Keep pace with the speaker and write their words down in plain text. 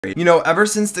You know, ever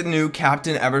since the new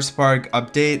Captain Everspark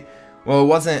update, well, it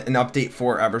wasn't an update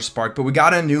for Everspark, but we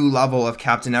got a new level of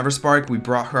Captain Everspark. We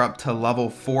brought her up to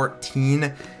level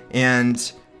 14,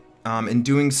 and in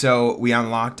doing so, we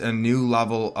unlocked a new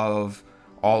level of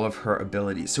all of her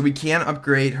abilities. So we can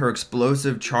upgrade her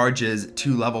explosive charges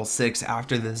to level 6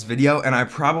 after this video, and I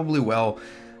probably will.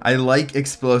 I like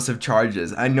explosive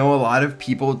charges. I know a lot of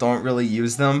people don't really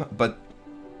use them, but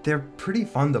they're pretty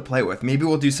fun to play with. Maybe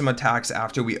we'll do some attacks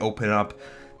after we open up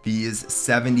these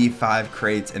 75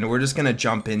 crates, and we're just gonna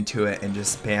jump into it and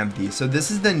just spam these. So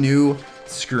this is the new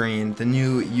screen, the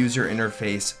new user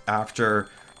interface after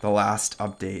the last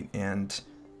update. And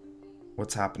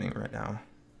what's happening right now?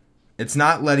 It's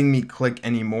not letting me click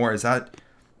anymore. Is that,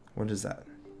 what is that?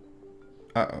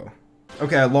 Uh-oh.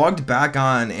 Okay, I logged back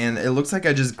on and it looks like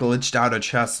I just glitched out a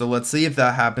chest, so let's see if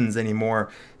that happens anymore.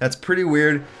 That's pretty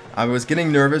weird. I was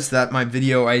getting nervous that my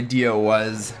video idea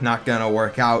was not gonna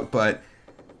work out, but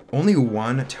only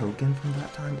one token from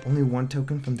that time? Only one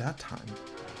token from that time.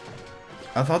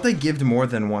 I thought they gave more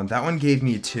than one. That one gave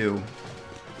me 2.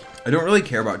 I don't really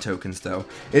care about tokens though.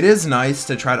 It is nice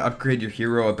to try to upgrade your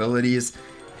hero abilities.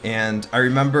 And I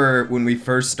remember when we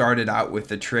first started out with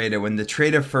the trader, when the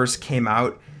trader first came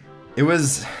out, it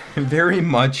was very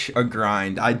much a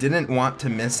grind. I didn't want to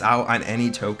miss out on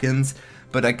any tokens,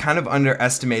 but I kind of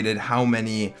underestimated how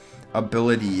many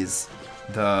abilities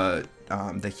the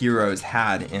heroes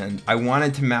had, and I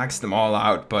wanted to max them all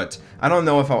out, but I don't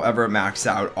know if I'll ever max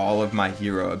out all of my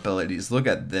hero abilities. Look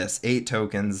at this, 8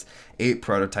 tokens, 8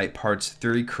 prototype parts,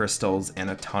 3 crystals, and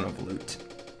a ton of loot.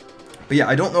 But yeah,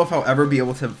 I don't know if I'll ever be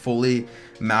able to fully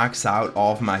max out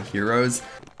all of my heroes.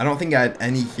 I don't think I have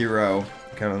any hero.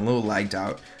 Okay, I'm a little lagged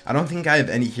out. I don't think I have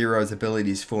any hero's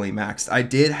abilities fully maxed. I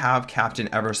did have Captain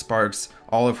Everspark's,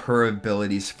 all of her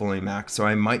abilities fully maxed, so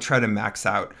I might try to max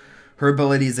out her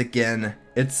abilities again.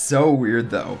 It's so weird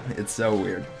though. It's so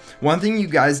weird. One thing you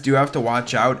guys do have to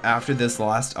watch out after this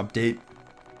last update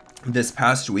this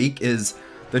past week is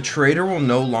the trader will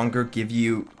no longer give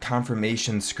you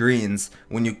confirmation screens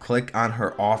when you click on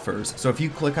her offers. So if you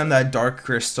click on that dark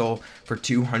crystal for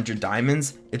 200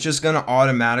 diamonds, it's just gonna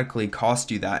automatically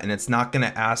cost you that, and it's not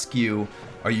gonna ask you,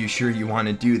 are you sure you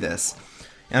wanna do this?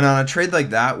 And on a trade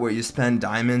like that where you spend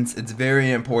diamonds, it's very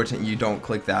important you don't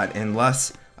click that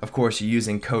unless, of course, you're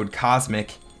using code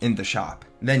COSMIC in the shop.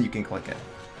 Then you can click it.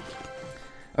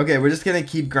 Okay, we're just gonna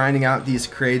keep grinding out these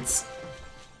crates.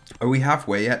 Are we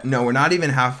halfway yet? No, we're not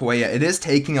even halfway yet. It is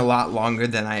taking a lot longer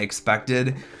than I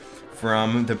expected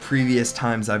from the previous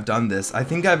times I've done this. I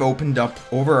think I've opened up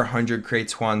over 100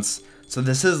 crates once, so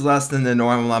this is less than the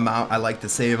normal amount I like to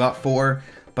save up for,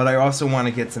 but I also want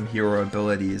to get some hero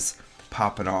abilities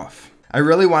popping off. I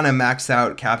really want to max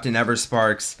out Captain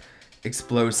Everspark's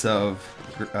explosive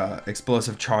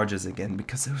charges again,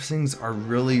 because those things are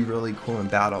really, really cool in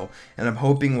battle, and I'm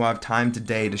hoping we'll have time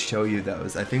today to show you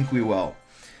those. I think we will.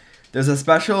 There's a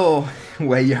special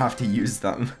way you have to use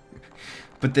them,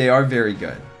 but they are very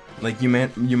good. Like, you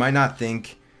might not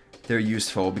think they're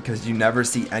useful because you never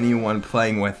see anyone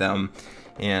playing with them,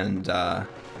 and I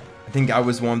think I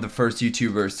was one of the first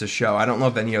YouTubers to show. I don't know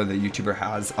if any other YouTuber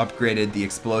has upgraded the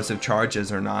explosive charges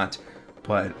or not,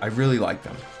 but I really like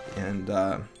them, and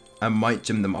I might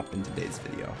gym them up in today's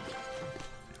video,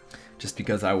 just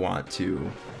because I want to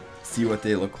see what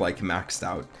they look like maxed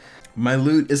out. My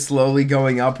loot is slowly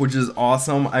going up, which is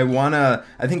awesome. I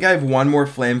think I have one more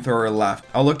flamethrower left.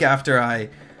 I'll look after I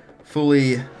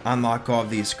fully unlock all of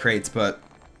these crates, but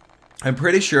I'm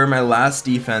pretty sure my last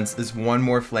defense is one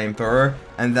more flamethrower,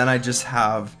 and then I just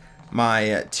have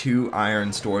my 2 iron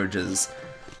storages.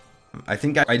 I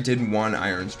think I did 1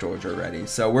 iron storage already.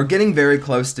 So we're getting very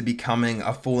close to becoming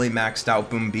a fully maxed out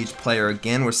Boom Beach player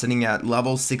again. We're sitting at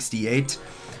level 68.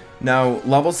 Now,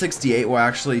 level 68 will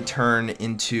actually turn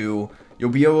into,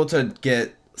 you'll be able to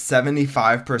get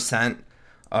 75%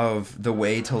 of the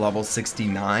way to level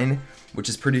 69, which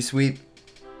is pretty sweet.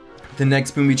 The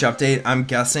next Boom Beach update,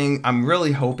 I'm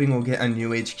really hoping we'll get a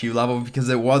new HQ level, because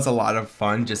it was a lot of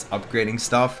fun just upgrading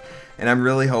stuff, and I'm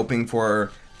really hoping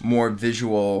for more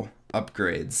visual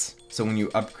upgrades. So when you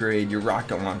upgrade your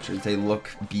rocket launchers, they look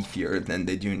beefier than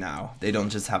they do now. They don't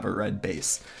just have a red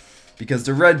base, because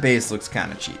the red base looks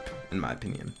kind of cheap, in my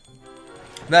opinion.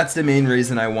 That's the main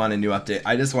reason I want a new update.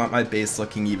 I just want my base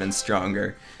looking even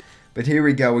stronger. But here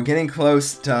we go. We're getting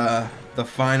close to the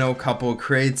final couple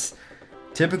crates.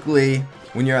 Typically,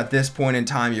 when you're at this point in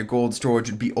time, your gold storage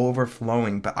would be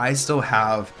overflowing, but I still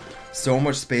have so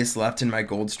much space left in my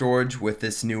gold storage with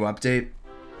this new update.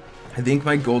 I think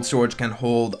my gold storage can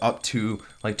hold up to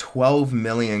like 12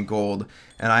 million gold,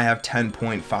 and I have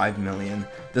 10.5 million.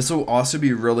 This will also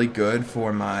be really good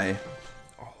for my,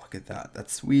 oh, look at that,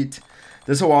 that's sweet.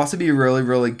 This will also be really,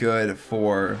 really good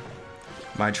for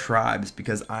my tribes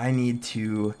because I need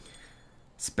to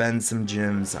spend some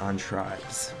gems on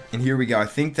tribes. And here we go. I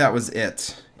think that was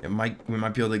it. We might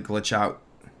be able to glitch out.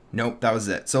 Nope, that was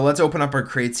it. So let's open up our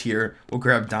crates here. We'll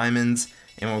grab diamonds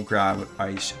and we'll grab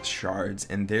ice shards.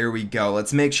 And there we go.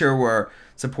 Let's make sure we're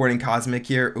supporting Cosmic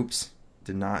here. Oops,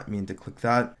 did not mean to click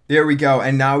that. There we go.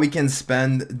 And now we can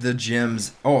spend the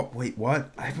gems. Oh, wait,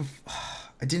 what? I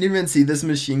didn't even see this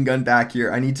machine gun back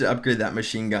here. I need to upgrade that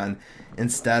machine gun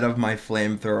instead of my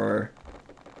flamethrower.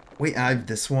 Wait, I have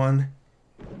this one.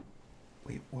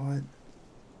 Wait, what?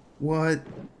 What?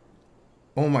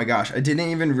 Oh my gosh, I didn't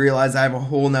even realize I have a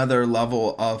whole nother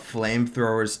level of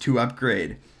flamethrowers to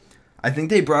upgrade. I think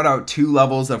they brought out 2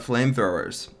 levels of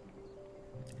flamethrowers.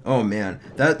 Oh man,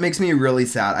 that makes me really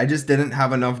sad. I just didn't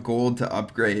have enough gold to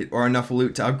upgrade, or enough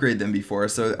loot to upgrade them before,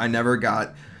 so I never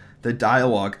got the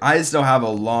dialogue. I still have a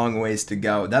long ways to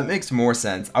go. That makes more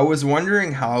sense. I was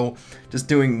wondering how just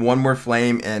doing 1 more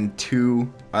flame and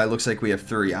 2, it looks like we have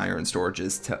 3 iron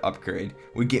storages to upgrade,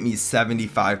 would get me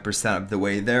 75% of the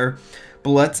way there.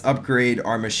 But let's upgrade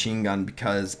our machine gun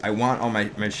because I want all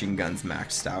my machine guns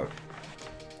maxed out.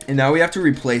 And now we have to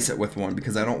replace it with one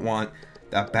because I don't want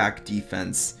that back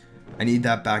defense. I need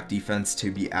that back defense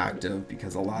to be active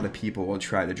because a lot of people will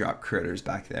try to drop critters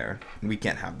back there. And we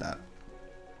can't have that.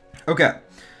 Okay,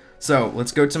 so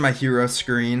let's go to my hero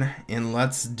screen and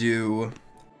let's do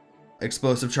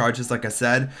explosive charges. Like I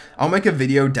said, I'll make a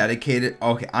video dedicated.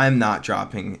 Okay, I'm not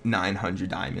dropping 900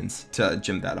 diamonds to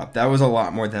gem that up. That was a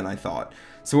lot more than I thought.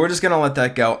 So we're just gonna let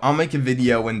that go. I'll make a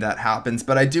video when that happens,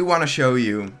 but I do want to show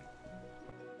you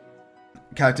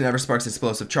Captain Everspark's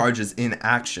explosive charges in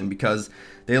action because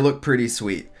they look pretty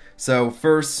sweet. So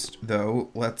first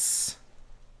though, let's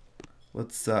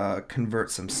convert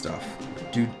some stuff.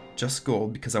 Do just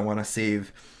gold because I want to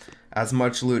save as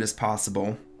much loot as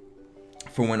possible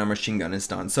for when our machine gun is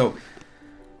done. So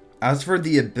as for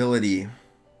the ability,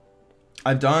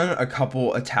 I've done a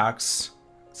couple attacks.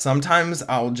 Sometimes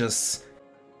I'll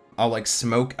like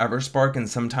smoke Everspark and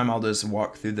sometimes I'll just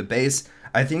walk through the base.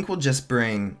 I think we'll just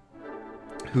bring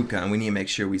Hookah and we need to make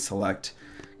sure we select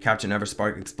Captain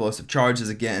Everspark explosive charges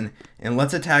again, and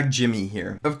let's attack Jimmy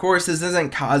here. Of course, this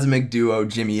isn't CosmicDuo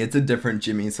Jimmy, it's a different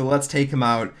Jimmy, so let's take him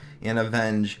out and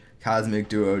avenge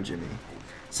CosmicDuo Jimmy.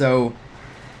 So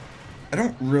I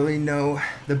don't really know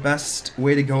the best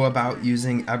way to go about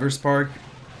using Everspark.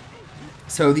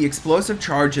 So the explosive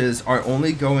charges are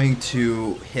only going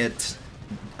to hit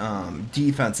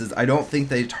defenses. I don't think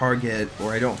they target,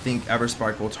 or I don't think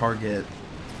Everspark will target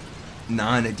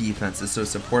non-defenses, so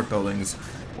support buildings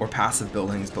or passive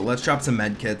buildings. But let's drop some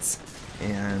medkits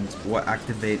and we'll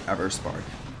activate Everspark.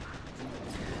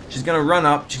 She's gonna run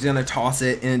up, she's gonna toss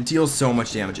it, and it deals so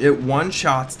much damage. It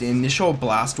one-shots, the initial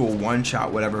blast will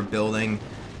one-shot whatever building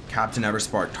Captain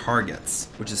Everspark targets,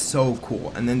 which is so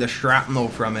cool. And then the shrapnel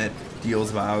from it deals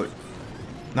about,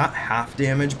 not half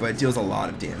damage, but it deals a lot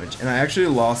of damage. And I actually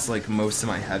lost like most of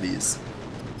my heavies.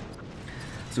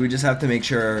 So we just have to make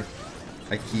sure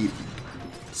I keep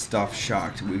stuff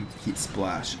shocked. We keep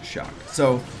splash shocked.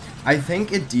 So I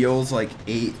think it deals like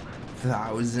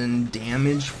 8,000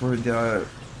 damage for the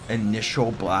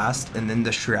initial blast, and then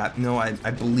the shrapnel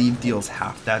I believe deals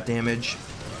half that damage.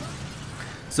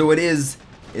 So it is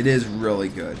really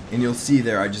good, and you'll see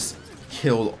there I just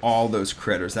killed all those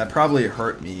critters. That probably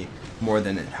hurt me more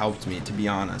than it helped me, to be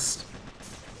honest.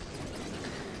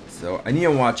 So I need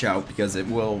to watch out because it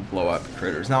will blow up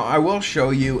critters. Now I will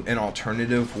show you an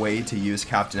alternative way to use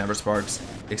Captain Everspark's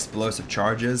explosive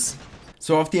charges.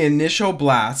 So off the initial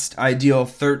blast, I deal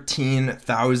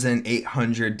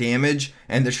 13,800 damage,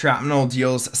 and the shrapnel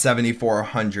deals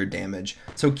 7,400 damage.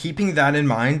 So keeping that in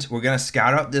mind, we're gonna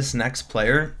scout out this next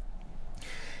player.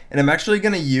 And I'm actually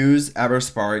gonna use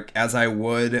Everspark as I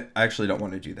would, I actually don't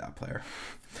want to do that player.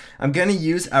 I'm gonna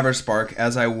use Everspark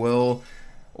as I will,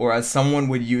 or as someone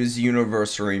would use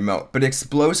Universal Remote. But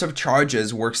explosive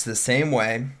charges works the same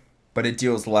way, but it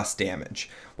deals less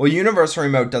damage. Well, Universal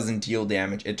Remote doesn't deal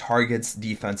damage. It targets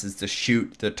defenses to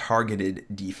shoot the targeted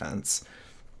defense,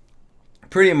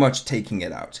 pretty much taking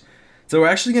it out. So we're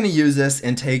actually going to use this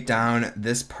and take down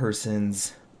this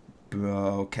person's...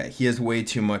 Okay, he has way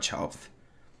too much health.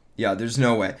 Yeah, there's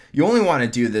no way. You only want to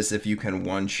do this if you can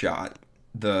one-shot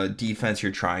the defense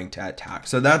you're trying to attack.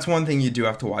 So that's one thing you do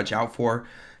have to watch out for.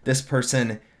 This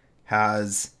person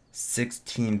has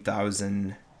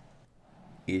 16,000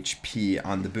 HP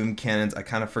on the boom cannons. I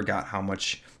kind of forgot how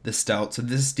much this dealt. So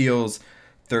this deals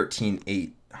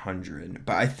 13,800 100,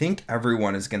 but I think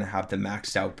everyone is going to have the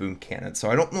maxed out boom cannon, so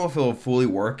I don't know if it'll fully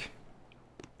work,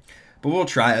 but we'll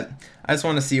try it. I just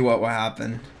want to see what will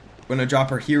happen. I'm going to drop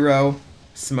her hero,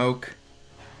 smoke,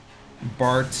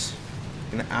 Bart.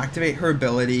 I'm going to activate her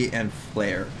ability and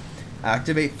flare.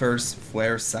 Activate first,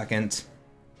 flare second,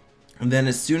 and then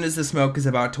as soon as the smoke is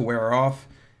about to wear off,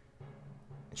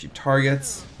 she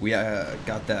targets. We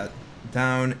got that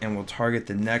down, and we'll target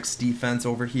the next defense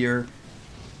over here.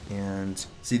 And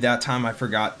see, that time I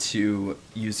forgot to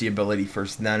use the ability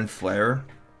first, then flare.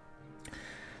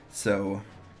 So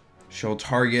she'll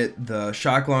target the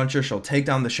shock launcher, she'll take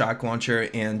down the shock launcher,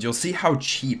 and you'll see how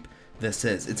cheap this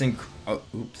is. It's oh,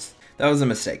 oops, that was a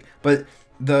mistake. But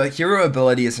the hero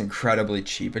ability is incredibly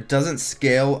cheap. It doesn't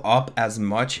scale up as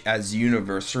much as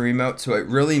Universal Remote, so it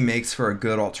really makes for a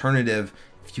good alternative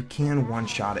if you can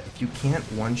one-shot it. If you can't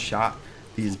one-shot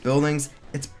these buildings,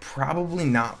 it's probably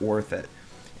not worth it.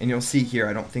 And you'll see here,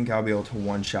 I don't think I'll be able to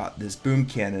one-shot this boom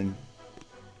cannon,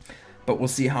 but we'll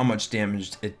see how much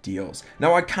damage it deals.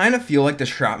 Now, I kind of feel like the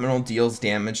shrapnel deals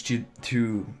damage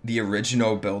to the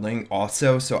original building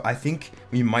also, so I think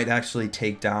we might actually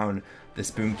take down this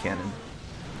boom cannon.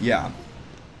 Yeah,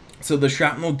 so the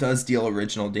shrapnel does deal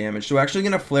original damage. So we're actually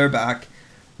going to flare back,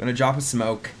 we're going to drop a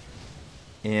smoke,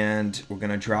 and we're going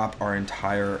to drop our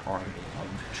entire army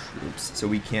of troops so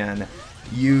we can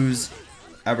use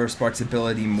Everspark's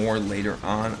ability more later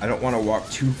on. I don't want to walk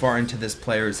too far into this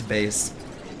player's base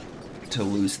to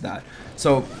lose that.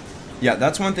 So yeah,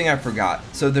 that's one thing I forgot.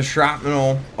 So the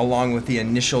shrapnel, along with the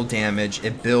initial damage,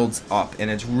 it builds up, and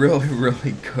it's really,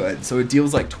 really good. So it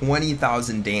deals like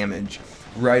 20,000 damage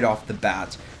right off the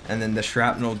bat, and then the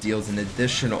shrapnel deals an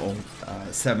additional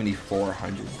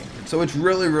 7,400 damage. So it's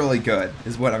really, really good,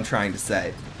 is what I'm trying to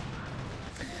say.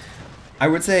 I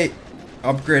would say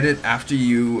upgrade it after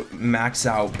you max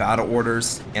out battle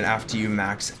orders and after you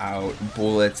max out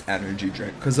bullets, energy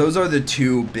drink, because those are the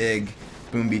two big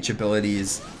Boom Beach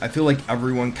abilities I feel like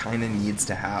everyone kind of needs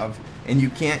to have. And you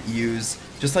can't use,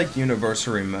 just like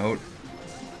Universal Remote,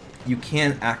 you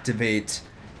can't activate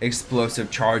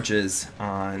explosive charges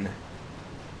on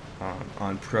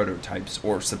prototypes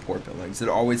or support buildings. It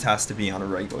always has to be on a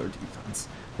regular defense,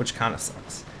 which kind of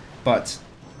sucks, but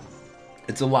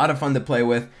it's a lot of fun to play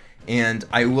with. And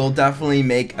I will definitely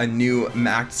make a new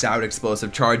maxed out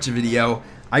explosive charge video.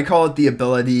 I call it the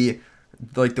ability,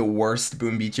 like the worst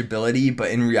Boom Beach ability, but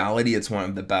in reality it's one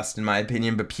of the best in my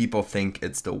opinion, but people think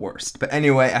it's the worst. But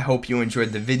anyway, I hope you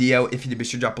enjoyed the video. If you did, be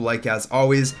sure to drop a like as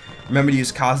always. Remember to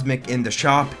use Cosmic in the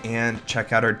shop and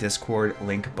check out our Discord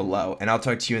link below. And I'll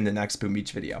talk to you in the next Boom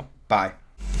Beach video. Bye.